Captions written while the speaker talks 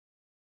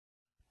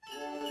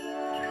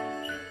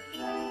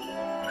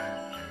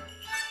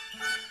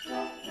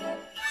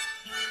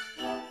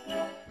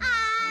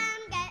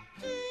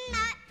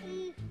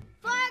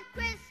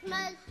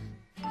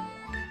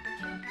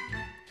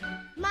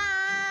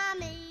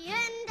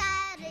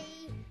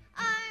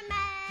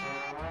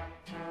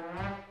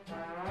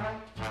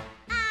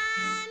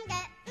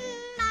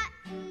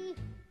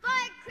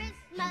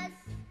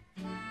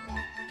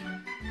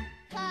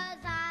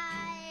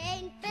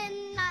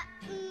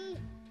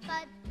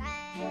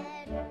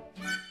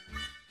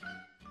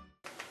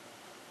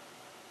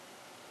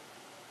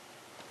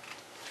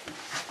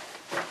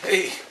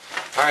Hey,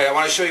 alright, I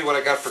want to show you what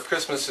I got for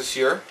Christmas this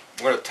year.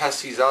 I'm going to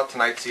test these out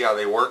tonight, see how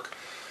they work.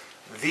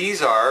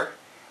 These are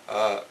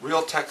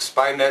Realtek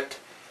SpyNet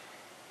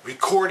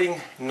recording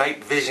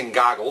night vision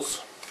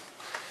goggles.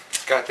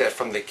 Got that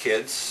from the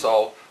kids,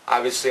 so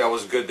obviously I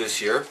was good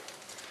this year.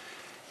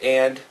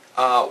 And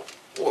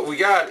what we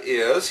got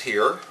is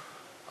here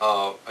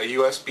a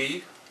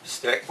USB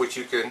stick which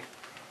you can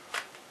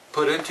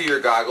put into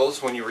your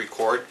goggles when you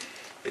record.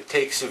 It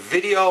takes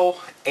video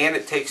and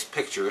it takes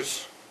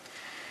pictures.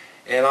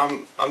 And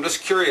I'm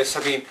just curious.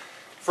 I mean,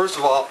 first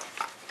of all,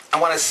 I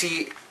want to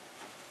see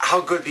how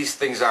good these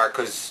things are,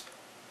 because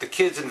the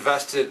kids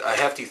invested a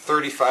hefty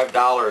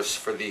 $35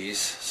 for these.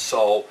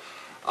 So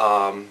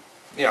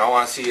you know, I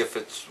want to see if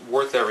it's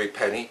worth every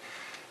penny.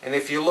 And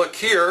if you look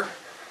here,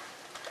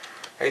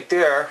 right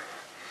there,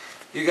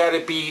 you got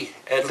to be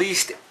at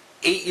least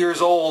 8 years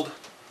old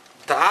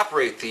to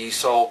operate these.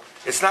 So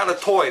it's not a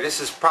toy. This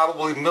is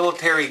probably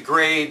military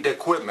grade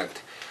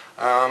equipment.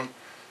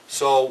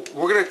 So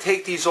we're going to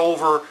take these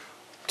over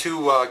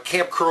to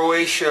Camp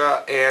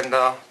Croatia and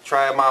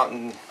try them out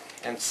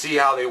and see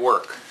how they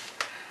work.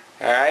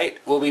 Alright,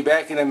 we'll be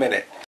back in a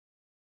minute.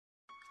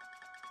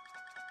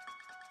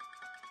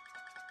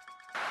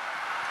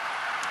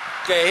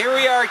 Okay, here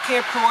we are at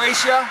Camp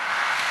Croatia,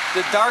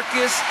 the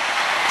darkest,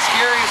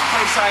 scariest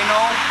place I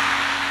know.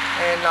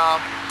 And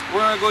we're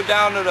going to go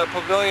down to the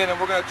pavilion and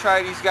we're going to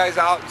try these guys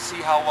out and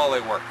see how well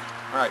they work.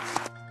 Alright.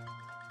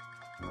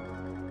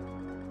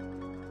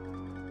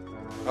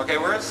 Okay,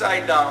 we're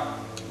inside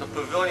the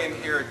pavilion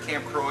here at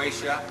Camp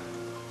Croatia,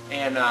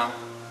 and the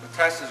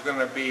test is going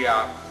to be,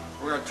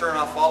 we're going to turn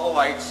off all the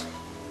lights,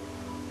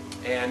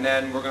 and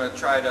then we're going to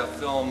try to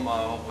film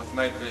with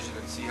night vision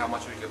and see how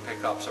much we can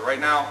pick up. So right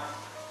now,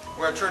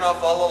 we're going to turn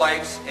off all the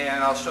lights,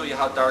 and I'll show you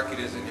how dark it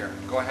is in here.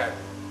 Go ahead.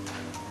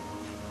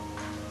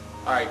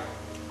 Alright,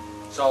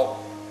 so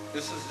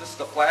this is just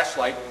the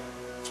flashlight.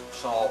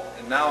 So,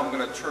 and now I'm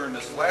going to turn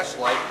this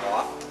flashlight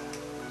off,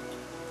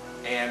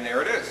 and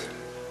there it is.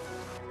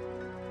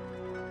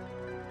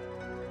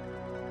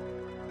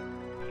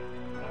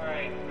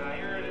 Alright, now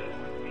here it is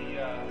with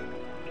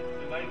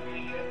the night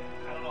vision.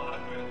 I don't know how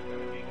good it's going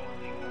to be. We'll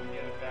see when we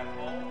get it back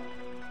home.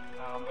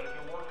 But if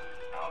it works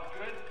out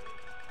good,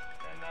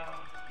 then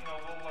you know,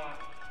 we'll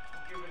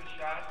give it a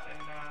shot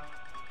and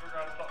figure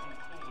out something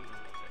cool to do with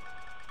it.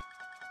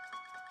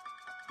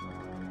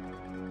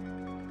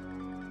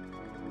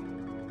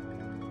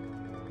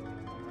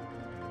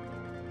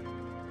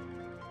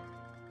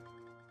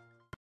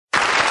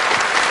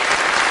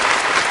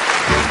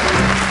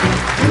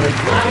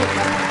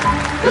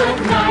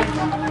 Good night,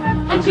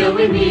 until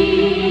we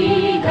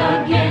meet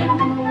again.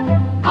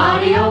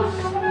 Adios,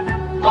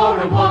 au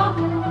revoir,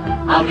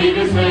 I'll be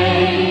the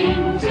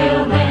same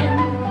till then.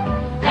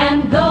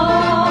 And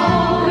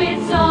though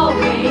it's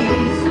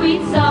always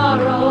sweet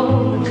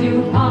sorrow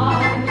to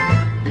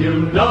part, you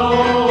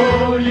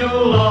know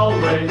you'll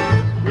always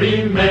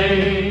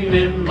remain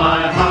in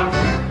my heart.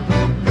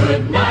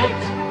 good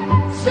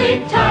night,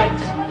 sleep tight,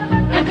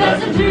 and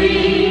pleasant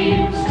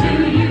dreams to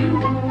you.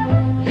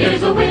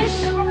 Here's a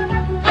wish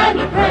and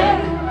a prayer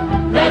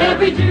that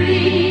every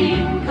dream